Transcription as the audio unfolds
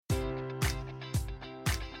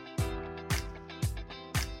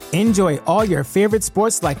Enjoy all your favorite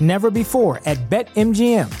sports like never before at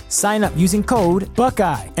BetMGM. Sign up using code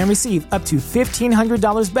Buckeye and receive up to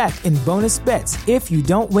 $1,500 back in bonus bets if you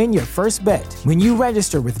don't win your first bet. When you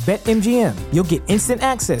register with BetMGM, you'll get instant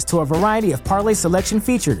access to a variety of parlay selection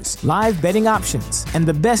features, live betting options, and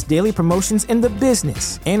the best daily promotions in the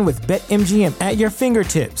business. And with BetMGM at your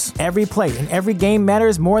fingertips, every play and every game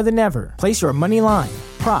matters more than ever. Place your money line,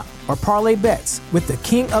 prop, or parlay bets with the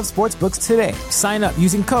king of sportsbooks today. Sign up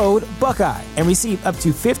using code Buckeye and receive up to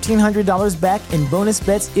 $1,500 back in bonus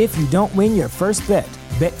bets if you don't win your first bet.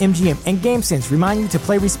 BetMGM and GameSense remind you to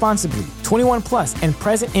play responsibly. 21 plus and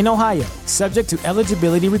present in Ohio, subject to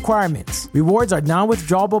eligibility requirements. Rewards are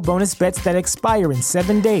non-withdrawable bonus bets that expire in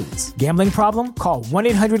 7 days. Gambling problem? Call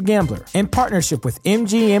 1-800-GAMBLER. In partnership with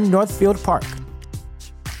MGM Northfield Park.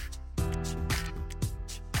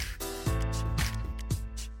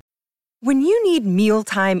 When you need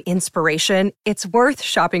mealtime inspiration, it's worth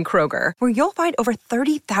shopping Kroger, where you'll find over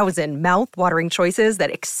 30,000 mouth-watering choices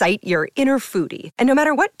that excite your inner foodie. And no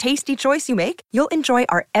matter what tasty choice you make, you'll enjoy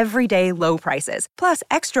our everyday low prices, plus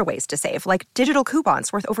extra ways to save, like digital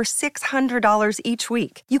coupons worth over $600 each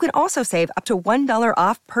week. You can also save up to $1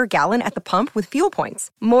 off per gallon at the pump with fuel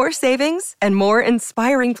points. More savings and more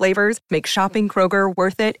inspiring flavors make shopping Kroger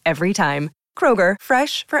worth it every time. Kroger,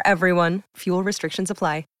 fresh for everyone. Fuel restrictions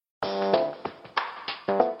apply.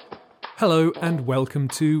 Hello and welcome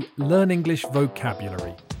to Learn English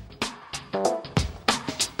Vocabulary.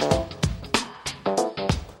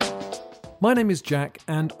 My name is Jack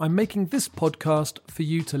and I'm making this podcast for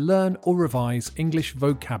you to learn or revise English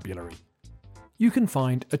vocabulary. You can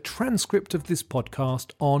find a transcript of this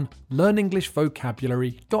podcast on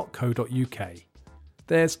learnenglishvocabulary.co.uk.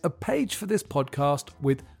 There's a page for this podcast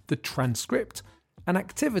with the transcript, an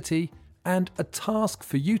activity, and a task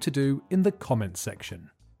for you to do in the comments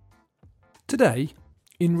section. Today,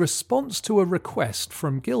 in response to a request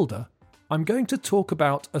from Gilda, I'm going to talk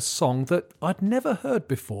about a song that I'd never heard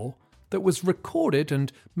before that was recorded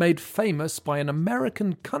and made famous by an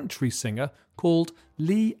American country singer called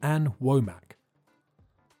Lee Ann Womack.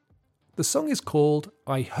 The song is called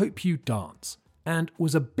I Hope You Dance and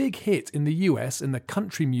was a big hit in the US in the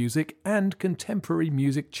country music and contemporary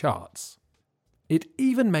music charts. It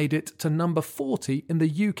even made it to number 40 in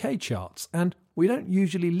the UK charts, and we don't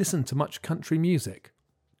usually listen to much country music.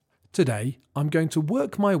 Today, I'm going to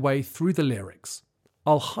work my way through the lyrics.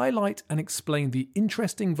 I'll highlight and explain the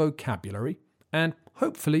interesting vocabulary, and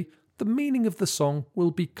hopefully the meaning of the song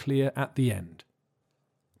will be clear at the end.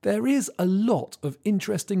 There is a lot of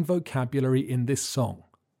interesting vocabulary in this song.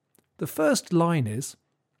 The first line is,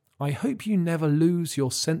 I hope you never lose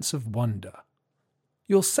your sense of wonder.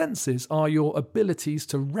 Your senses are your abilities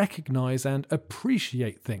to recognise and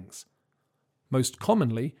appreciate things. Most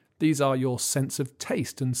commonly, these are your sense of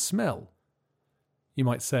taste and smell. You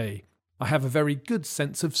might say, I have a very good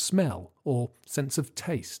sense of smell or sense of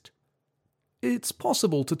taste. It's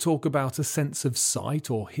possible to talk about a sense of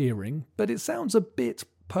sight or hearing, but it sounds a bit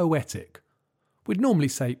poetic. We'd normally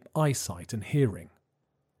say eyesight and hearing.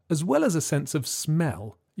 As well as a sense of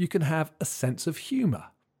smell, you can have a sense of humour.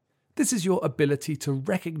 This is your ability to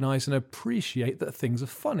recognise and appreciate that things are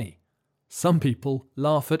funny. Some people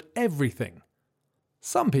laugh at everything.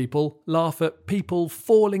 Some people laugh at people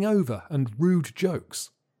falling over and rude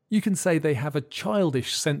jokes. You can say they have a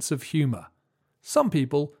childish sense of humour. Some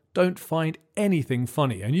people don't find anything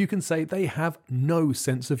funny, and you can say they have no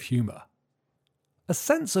sense of humour. A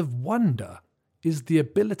sense of wonder is the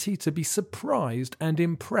ability to be surprised and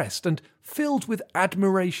impressed and filled with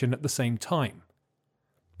admiration at the same time.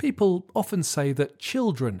 People often say that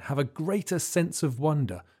children have a greater sense of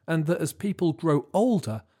wonder and that as people grow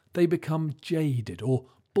older, they become jaded or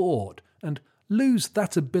bored and lose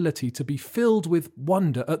that ability to be filled with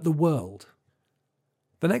wonder at the world.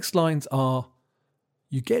 The next lines are,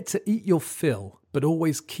 you get to eat your fill, but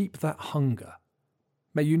always keep that hunger.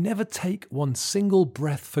 May you never take one single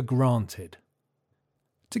breath for granted.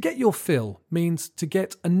 To get your fill means to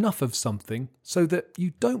get enough of something so that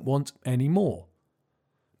you don't want any more.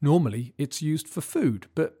 Normally, it's used for food,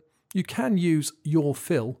 but you can use your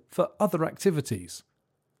fill for other activities.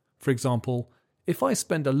 For example, if I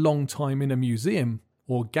spend a long time in a museum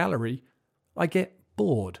or gallery, I get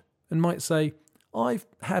bored and might say, I've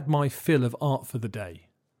had my fill of art for the day.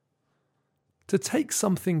 To take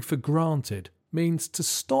something for granted means to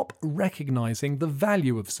stop recognizing the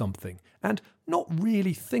value of something and not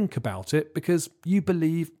really think about it because you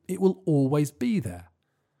believe it will always be there.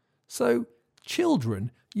 So,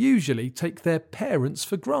 children usually take their parents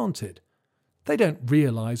for granted. They don't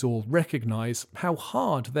realise or recognise how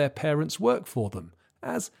hard their parents work for them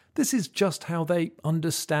as this is just how they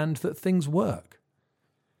understand that things work.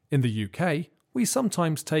 In the UK, we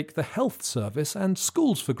sometimes take the health service and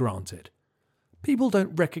schools for granted. People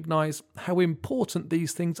don't recognise how important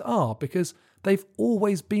these things are because they've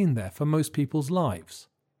always been there for most people's lives.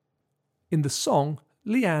 In the song,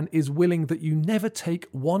 Leanne is willing that you never take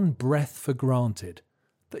one breath for granted,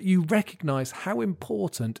 that you recognise how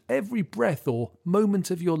important every breath or moment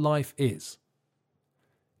of your life is.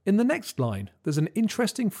 In the next line, there's an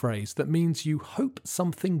interesting phrase that means you hope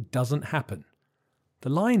something doesn't happen. The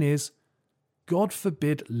line is, "God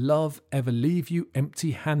forbid love ever leave you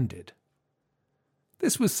empty-handed."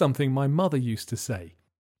 This was something my mother used to say.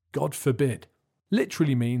 God forbid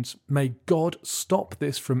literally means, may God stop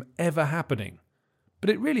this from ever happening. But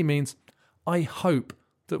it really means, I hope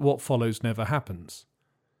that what follows never happens.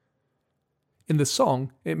 In the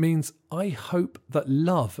song, it means, I hope that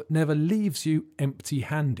love never leaves you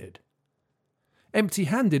empty-handed.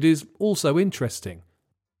 Empty-handed is also interesting.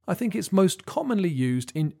 I think it's most commonly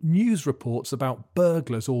used in news reports about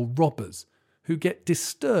burglars or robbers who get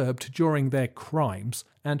disturbed during their crimes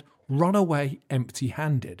and run away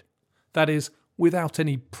empty-handed. That is, without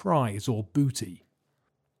any prize or booty.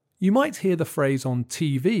 You might hear the phrase on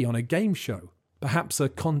TV on a game show. Perhaps a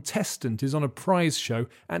contestant is on a prize show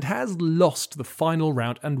and has lost the final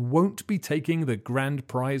round and won't be taking the grand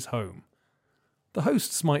prize home. The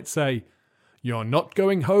hosts might say, "You're not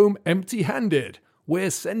going home empty-handed. We're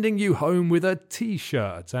sending you home with a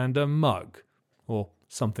t-shirt and a mug," or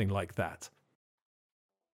something like that.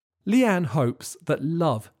 Leanne hopes that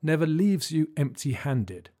love never leaves you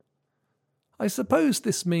empty-handed. I suppose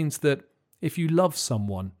this means that if you love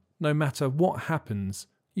someone, no matter what happens,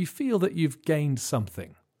 you feel that you've gained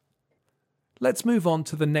something. Let's move on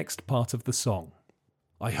to the next part of the song.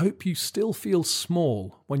 I hope you still feel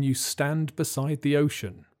small when you stand beside the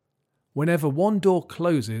ocean. Whenever one door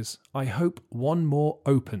closes, I hope one more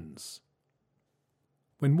opens.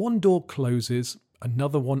 When one door closes,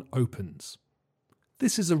 another one opens.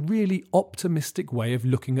 This is a really optimistic way of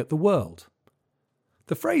looking at the world.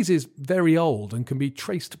 The phrase is very old and can be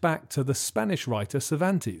traced back to the Spanish writer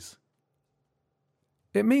Cervantes.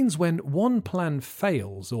 It means when one plan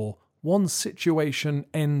fails or one situation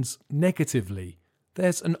ends negatively,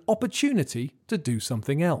 there's an opportunity to do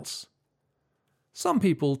something else. Some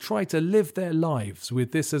people try to live their lives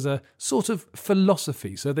with this as a sort of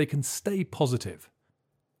philosophy so they can stay positive.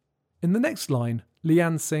 In the next line,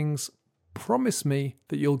 Leanne sings, "Promise me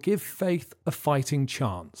that you'll give faith a fighting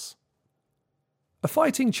chance." A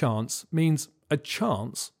fighting chance means a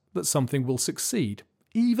chance that something will succeed,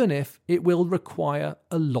 even if it will require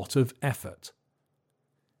a lot of effort.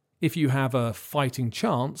 If you have a fighting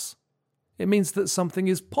chance, it means that something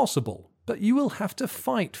is possible, but you will have to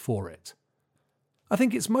fight for it. I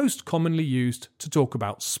think it's most commonly used to talk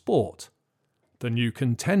about sport. The new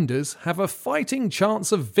contenders have a fighting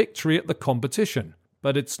chance of victory at the competition,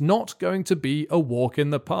 but it's not going to be a walk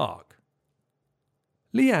in the park.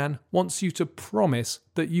 Leanne wants you to promise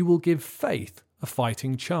that you will give faith a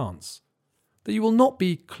fighting chance, that you will not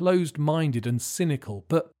be closed-minded and cynical,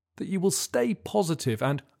 but that you will stay positive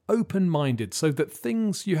and open-minded so that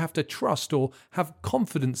things you have to trust or have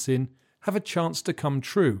confidence in have a chance to come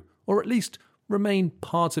true, or at least remain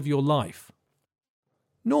part of your life.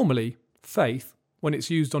 Normally, faith, when it's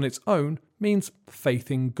used on its own, means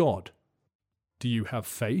faith in God. Do you have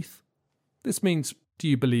faith? This means, do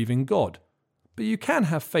you believe in God? But you can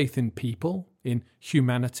have faith in people, in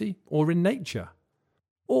humanity, or in nature.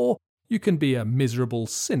 Or you can be a miserable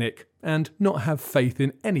cynic and not have faith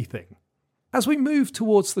in anything. As we move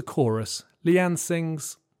towards the chorus, Leanne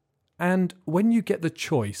sings, "And when you get the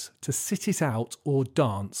choice to sit it out or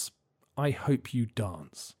dance, I hope you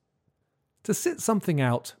dance." To sit something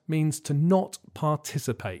out means to not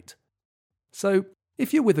participate. So,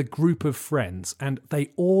 if you're with a group of friends and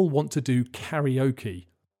they all want to do karaoke,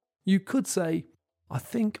 you could say, "I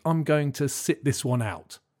think I'm going to sit this one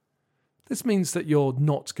out." This means that you're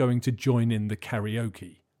not going to join in the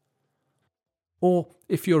karaoke. Or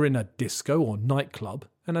if you're in a disco or nightclub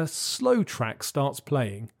and a slow track starts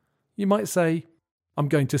playing, you might say, "I'm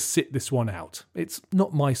going to sit this one out. It's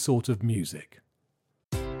not my sort of music."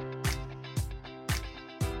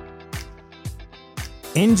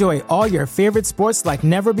 Enjoy all your favorite sports like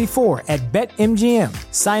never before at BetMGM.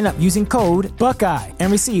 Sign up using code Buckeye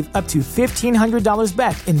and receive up to $1,500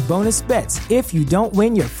 back in bonus bets if you don't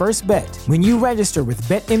win your first bet. When you register with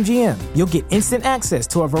BetMGM, you'll get instant access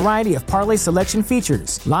to a variety of parlay selection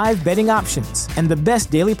features, live betting options, and the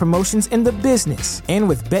best daily promotions in the business. And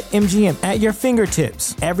with BetMGM at your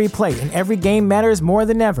fingertips, every play and every game matters more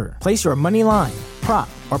than ever. Place your money line, prop,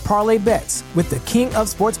 or parlay bets with the king of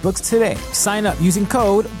sportsbooks today. Sign up using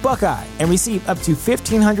code Buckeye and receive up to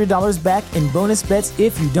 $1,500 back in bonus bets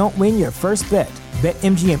if you don't win your first bet.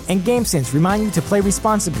 BetMGM and GameSense remind you to play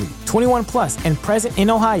responsibly. 21 plus and present in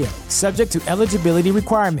Ohio, subject to eligibility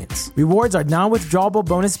requirements. Rewards are non-withdrawable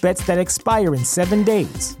bonus bets that expire in 7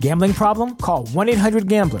 days. Gambling problem? Call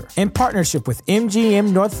 1-800-GAMBLER. In partnership with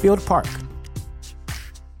MGM Northfield Park.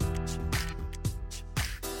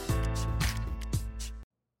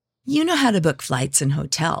 You know how to book flights and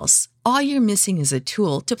hotels. All you're missing is a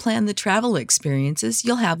tool to plan the travel experiences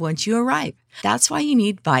you'll have once you arrive. That's why you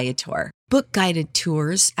need Viator. Book guided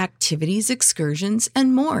tours, activities, excursions,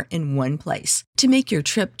 and more in one place to make your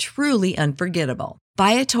trip truly unforgettable.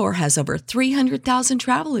 Viator has over 300,000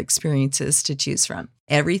 travel experiences to choose from.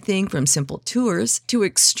 Everything from simple tours to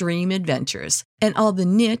extreme adventures and all the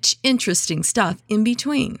niche, interesting stuff in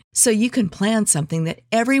between. So you can plan something that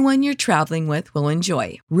everyone you're traveling with will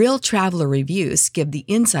enjoy. Real traveler reviews give the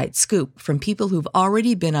inside scoop from people who've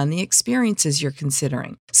already been on the experiences you're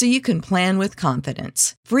considering. So you can plan with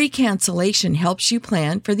confidence. Free cancellation helps you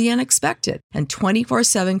plan for the unexpected. And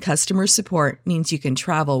 24/7 customer support means you can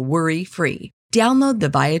travel worry-free. Download the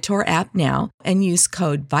Viator app now and use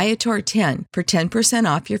code Viator10 for 10%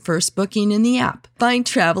 off your first booking in the app. Find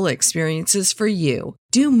travel experiences for you.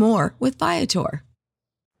 Do more with Viator.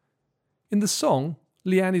 In the song,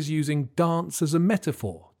 Leanne is using dance as a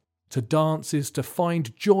metaphor. To dance is to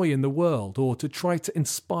find joy in the world or to try to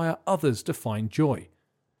inspire others to find joy.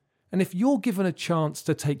 And if you're given a chance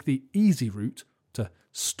to take the easy route, to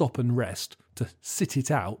stop and rest, to sit it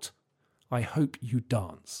out, I hope you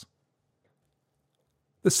dance.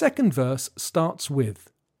 The second verse starts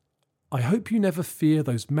with, I hope you never fear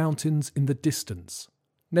those mountains in the distance,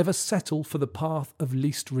 never settle for the path of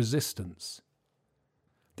least resistance.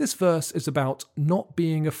 This verse is about not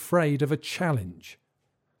being afraid of a challenge.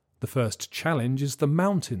 The first challenge is the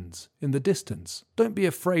mountains in the distance. Don't be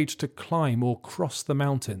afraid to climb or cross the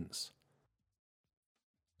mountains.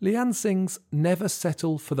 Leanne sings, never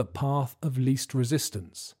settle for the path of least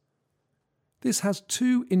resistance. This has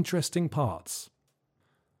two interesting parts.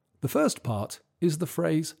 The first part is the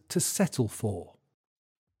phrase to settle for.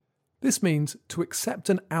 This means to accept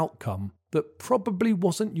an outcome that probably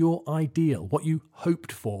wasn't your ideal, what you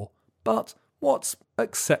hoped for, but what's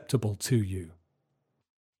acceptable to you.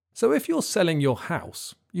 So if you're selling your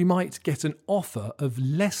house, you might get an offer of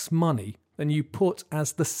less money than you put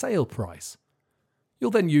as the sale price.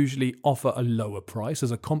 You'll then usually offer a lower price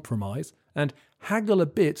as a compromise and haggle a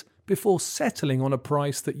bit before settling on a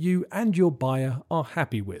price that you and your buyer are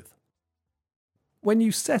happy with. When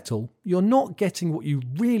you settle, you're not getting what you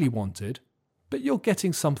really wanted, but you're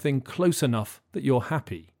getting something close enough that you're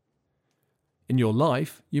happy. In your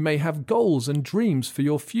life, you may have goals and dreams for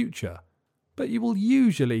your future, but you will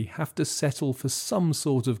usually have to settle for some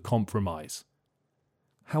sort of compromise.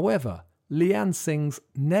 However, Leanne sings,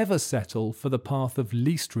 never settle for the path of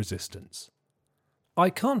least resistance.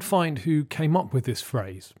 I can't find who came up with this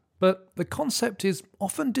phrase, but the concept is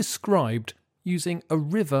often described using a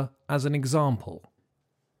river as an example.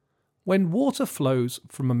 When water flows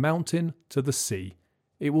from a mountain to the sea,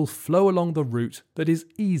 it will flow along the route that is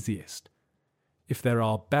easiest. If there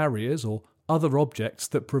are barriers or other objects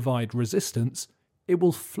that provide resistance, it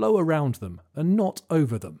will flow around them and not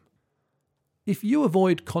over them. If you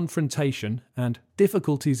avoid confrontation and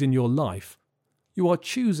difficulties in your life, you are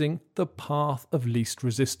choosing the path of least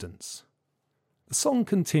resistance. The song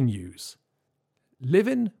continues,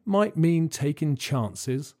 living might mean taking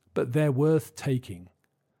chances, but they're worth taking.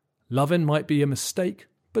 Loving might be a mistake,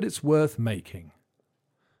 but it's worth making.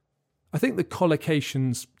 I think the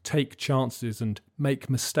collocations take chances and make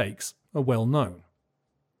mistakes are well known.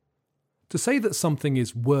 To say that something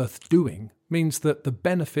is worth doing means that the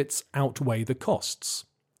benefits outweigh the costs.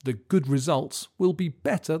 The good results will be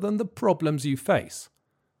better than the problems you face.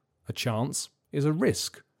 A chance is a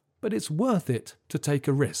risk, but it's worth it to take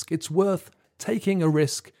a risk. It's worth taking a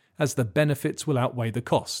risk as the benefits will outweigh the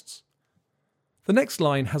costs. The next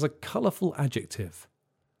line has a colourful adjective.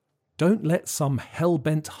 Don't let some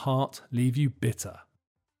hell-bent heart leave you bitter.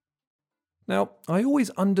 Now, I always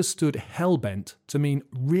understood hell-bent to mean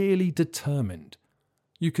really determined.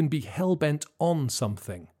 You can be hell-bent on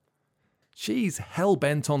something. She's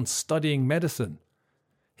hell-bent on studying medicine.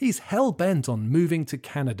 He's hell-bent on moving to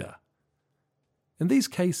Canada. In these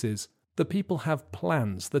cases, the people have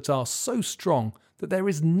plans that are so strong that there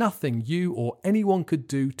is nothing you or anyone could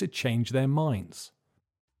do to change their minds.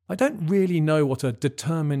 I don't really know what a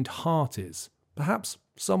determined heart is. Perhaps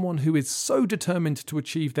someone who is so determined to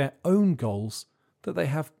achieve their own goals that they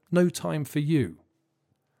have no time for you.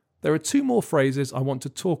 There are two more phrases I want to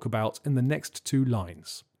talk about in the next two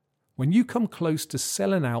lines. When you come close to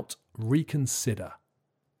selling out, reconsider.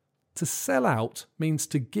 To sell out means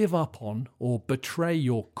to give up on or betray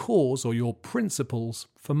your cause or your principles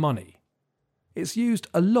for money. It's used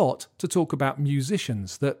a lot to talk about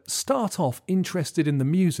musicians that start off interested in the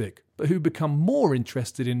music, but who become more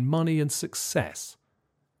interested in money and success.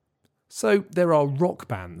 So there are rock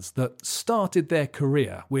bands that started their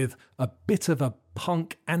career with a bit of a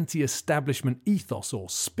punk anti-establishment ethos or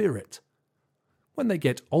spirit. When they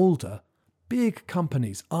get older, big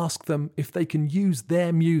companies ask them if they can use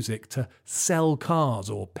their music to sell cars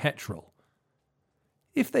or petrol.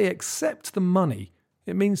 If they accept the money,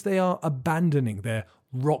 it means they are abandoning their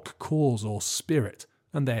rock cause or spirit,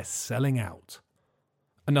 and they're selling out.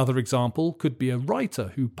 Another example could be a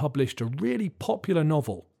writer who published a really popular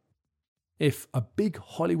novel. If a big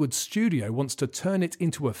Hollywood studio wants to turn it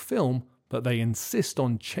into a film, but they insist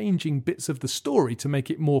on changing bits of the story to make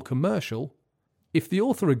it more commercial, if the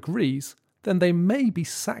author agrees, then they may be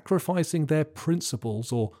sacrificing their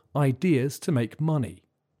principles or ideas to make money.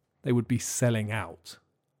 They would be selling out.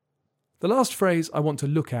 The last phrase I want to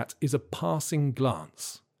look at is a passing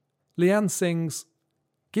glance. Leanne sings,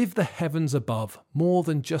 "Give the heavens above more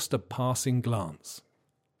than just a passing glance."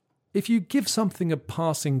 If you give something a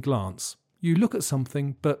passing glance, you look at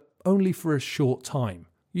something but only for a short time.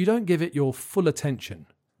 You don't give it your full attention.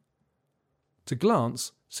 To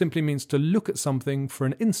glance simply means to look at something for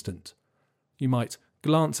an instant. You might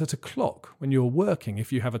glance at a clock when you're working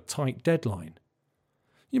if you have a tight deadline.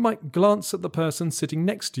 You might glance at the person sitting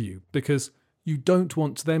next to you because you don't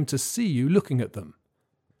want them to see you looking at them.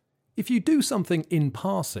 If you do something in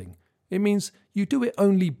passing, it means you do it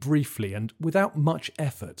only briefly and without much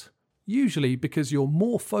effort, usually because you're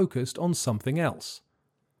more focused on something else.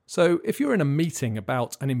 So if you're in a meeting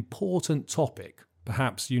about an important topic,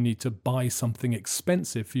 perhaps you need to buy something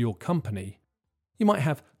expensive for your company, you might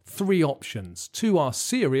have 3 options. 2 are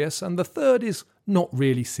serious and the third is not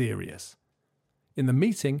really serious. In the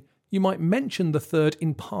meeting, you might mention the third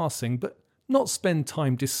in passing but not spend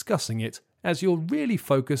time discussing it as you're really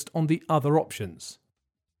focused on the other options.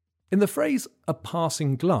 In the phrase "a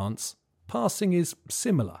passing glance," passing is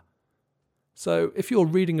similar. So if you're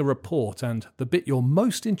reading a report and the bit you're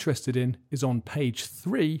most interested in is on page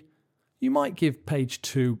 3, you might give page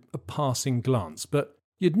 2 a passing glance, but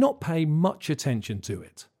you'd not pay much attention to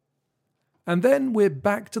it. And then we're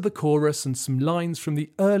back to the chorus and some lines from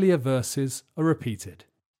the earlier verses are repeated.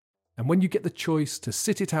 And when you get the choice to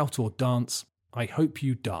sit it out or dance, I hope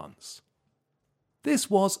you dance. This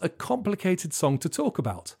was a complicated song to talk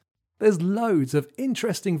about. There's loads of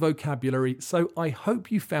interesting vocabulary, so I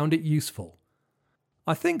hope you found it useful.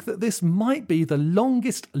 I think that this might be the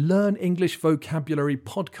longest Learn English Vocabulary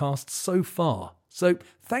podcast so far. So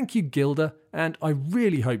thank you, Gilda, and I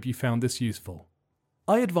really hope you found this useful.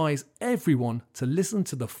 I advise everyone to listen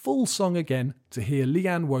to the full song again to hear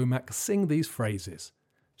Leanne Womack sing these phrases.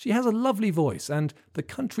 She has a lovely voice and the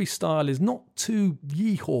country style is not too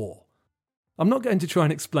yee-haw. I'm not going to try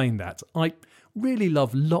and explain that. I really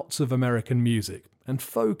love lots of American music and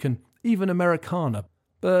folk and even Americana,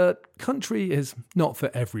 but country is not for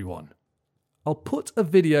everyone. I'll put a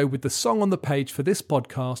video with the song on the page for this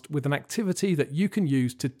podcast with an activity that you can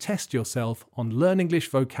use to test yourself on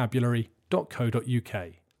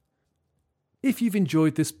learnenglishvocabulary.co.uk. If you've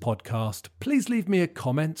enjoyed this podcast, please leave me a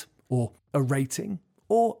comment or a rating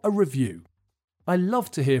or a review. I love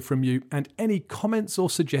to hear from you and any comments or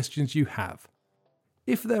suggestions you have.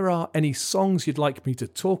 If there are any songs you'd like me to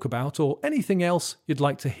talk about or anything else you'd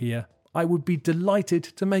like to hear, I would be delighted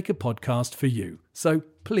to make a podcast for you. So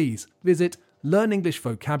please visit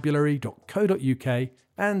learnenglishvocabulary.co.uk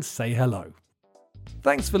and say hello.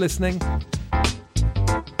 Thanks for listening.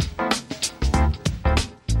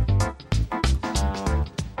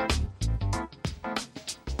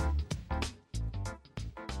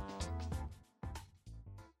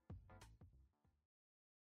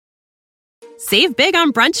 Save big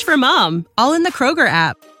on brunch for mom, all in the Kroger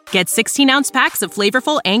app. Get 16-ounce packs of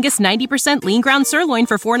flavorful Angus 90% lean ground sirloin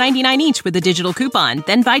for $4.99 each with a digital coupon.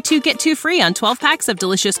 Then buy 2, get 2 free on 12 packs of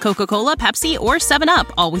delicious Coca-Cola, Pepsi, or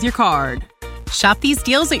 7-Up, all with your card. Shop these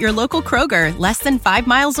deals at your local Kroger, less than 5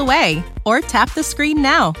 miles away. Or tap the screen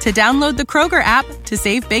now to download the Kroger app to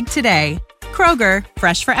save big today. Kroger,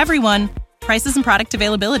 fresh for everyone. Prices and product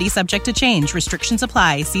availability subject to change. Restrictions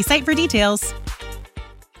apply. See site for details.